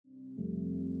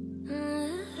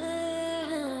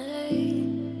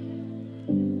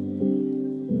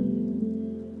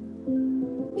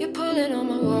You're pulling on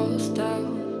my walls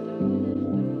down.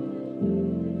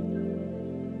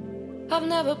 I've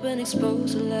never been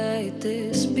exposed like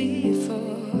this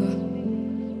before.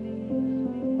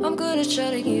 I'm good at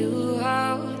shutting you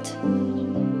out.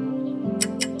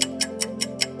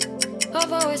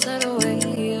 I've always had a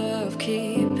way of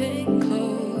keeping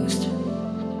closed.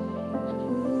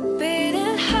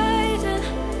 Beating, hiding,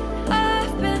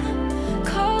 I've been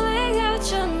calling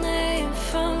out your name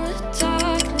from the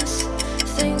darkness,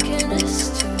 thinking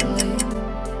it's too late.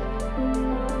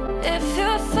 If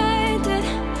you're finding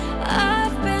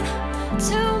I've been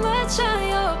too much on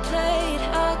your plate,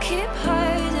 I'll keep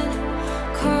hiding,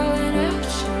 calling out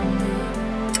your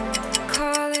name,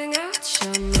 calling out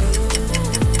your name.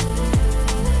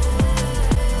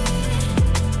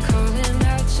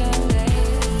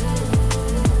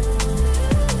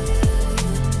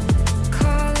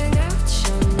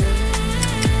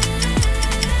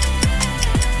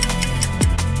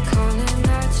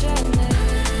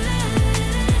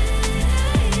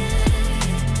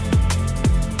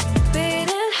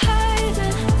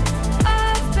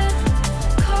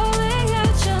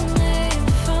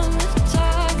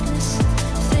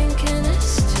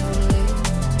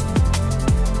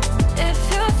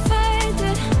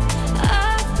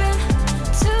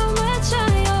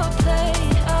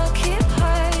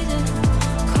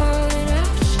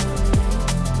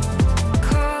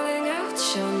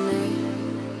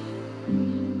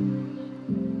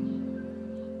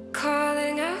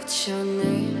 Your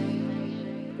name.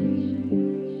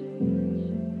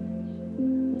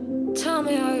 Tell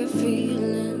me how you're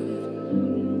feeling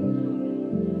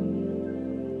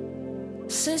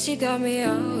since you got me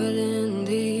out in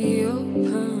the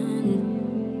open.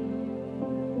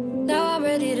 Now I'm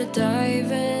ready to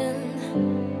dive in.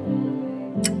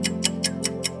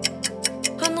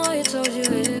 I know you told you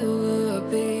it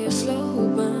would be a slow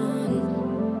burn.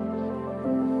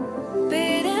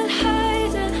 Beating,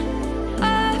 hiding,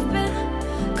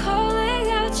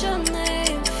 calling out your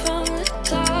name from the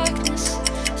darkness,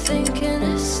 thinking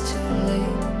it's too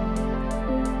late.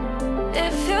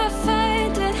 If you're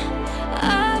finding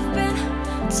I've been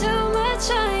too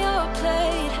much on your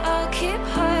plate, I'll keep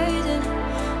hiding,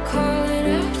 calling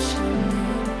out your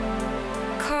name,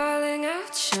 calling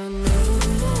out your name.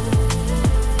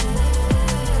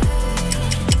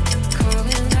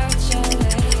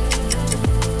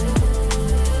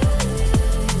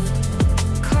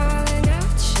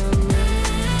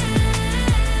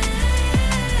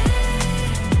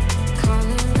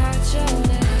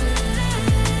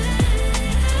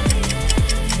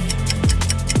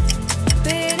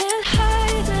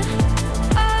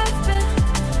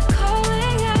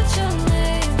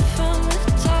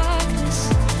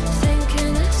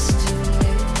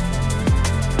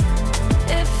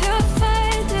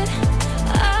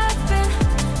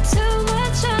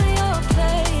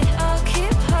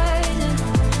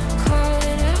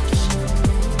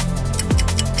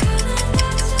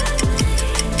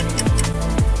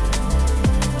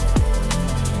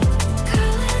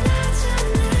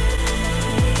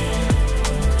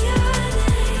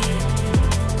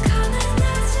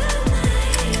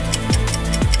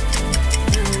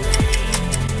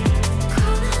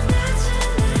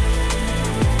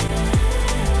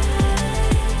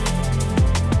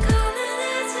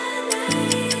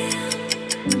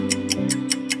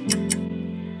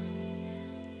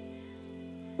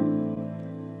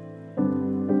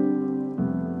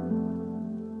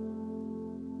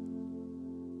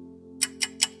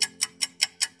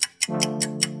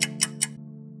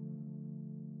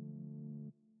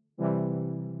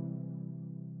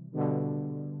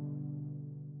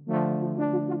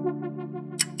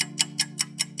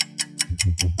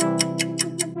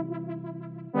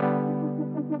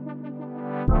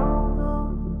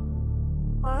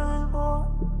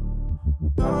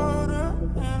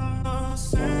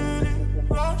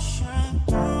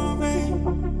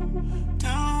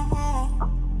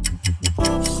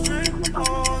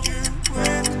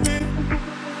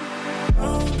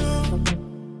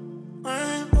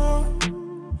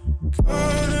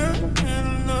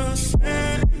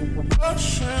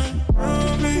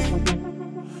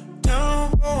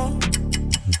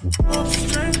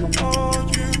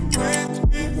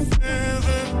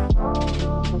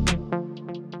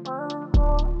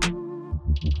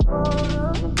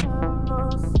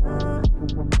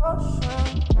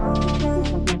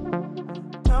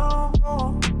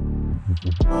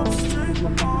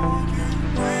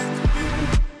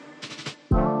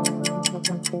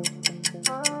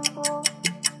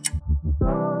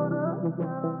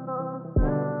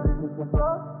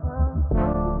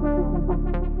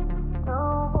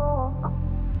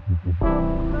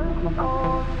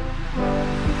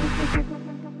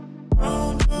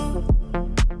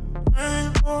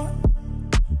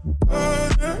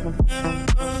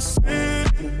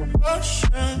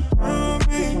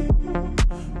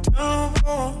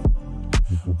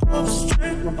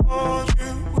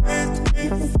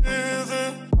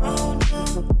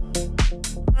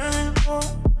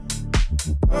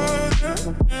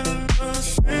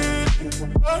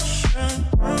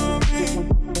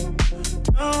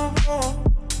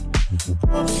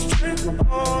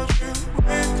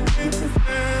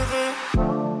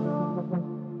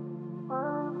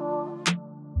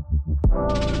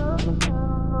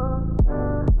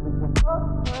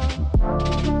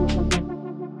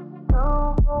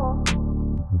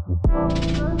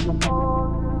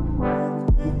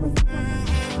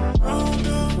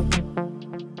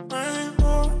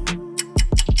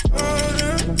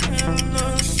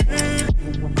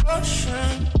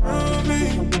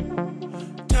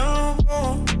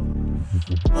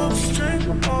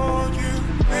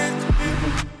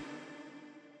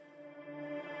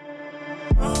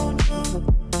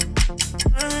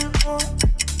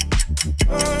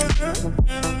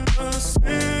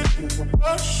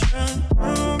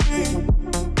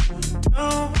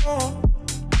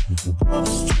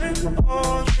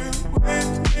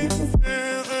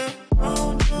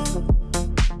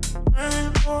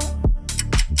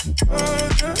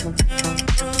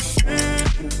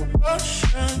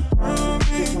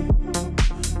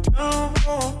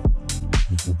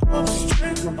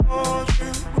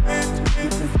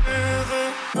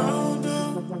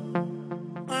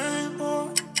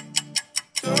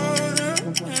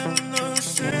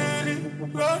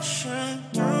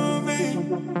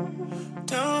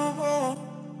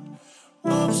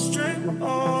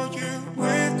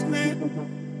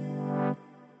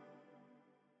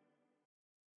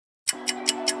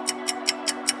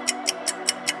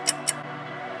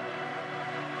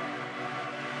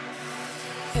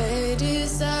 Hey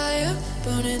desire,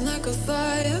 burning like a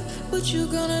fire. What you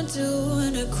gonna do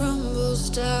when it crumbles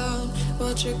down?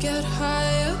 Watch it get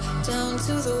higher, down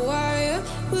to the wire.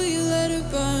 Will you let it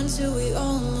burn till we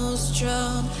almost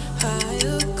drown?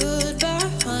 Higher,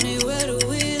 goodbye, honey, where do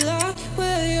we lie?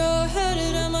 Where you're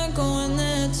headed, am I going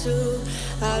there too?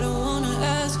 I don't wanna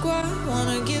ask why,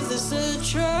 wanna give this a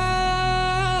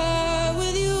try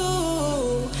with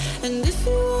you. And if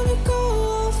you wanna go,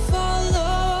 I'll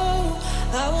follow.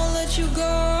 I won't let you go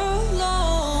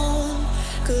alone,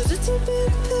 'cause it's a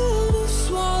big pill to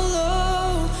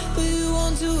swallow, but you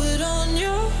won't do it on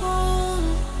your own.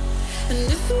 And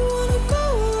if you wanna go,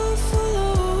 I'll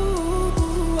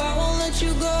follow. I won't let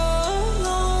you go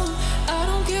alone. I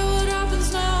don't care what happens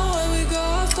now, where we go,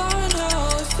 how far and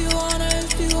how. If you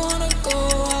wanna go,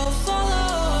 I'll follow.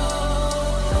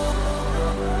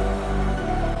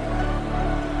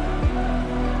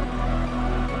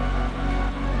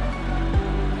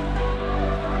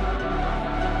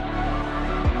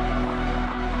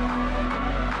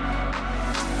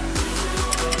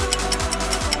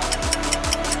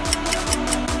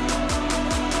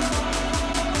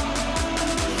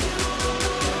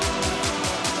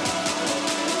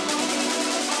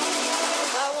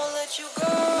 I won't let you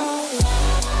go.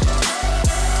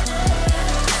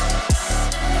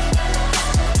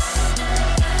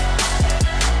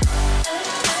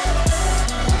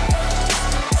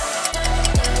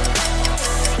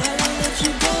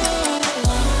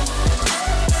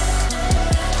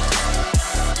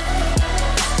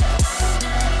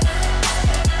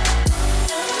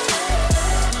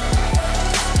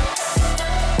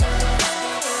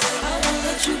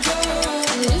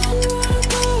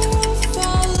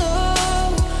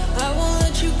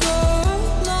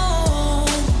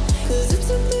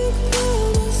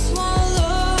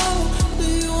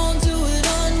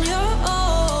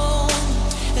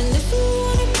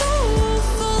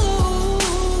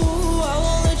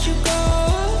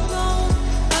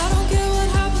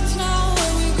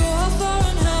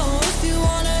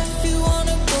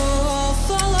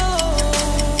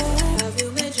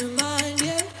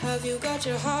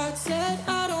 Your heart set,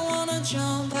 I don't wanna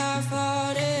jump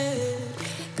half-hearted.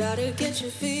 Gotta get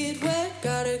your feet wet,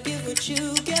 gotta give what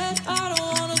you get. I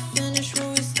don't wanna finish where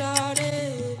we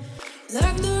started.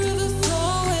 Like the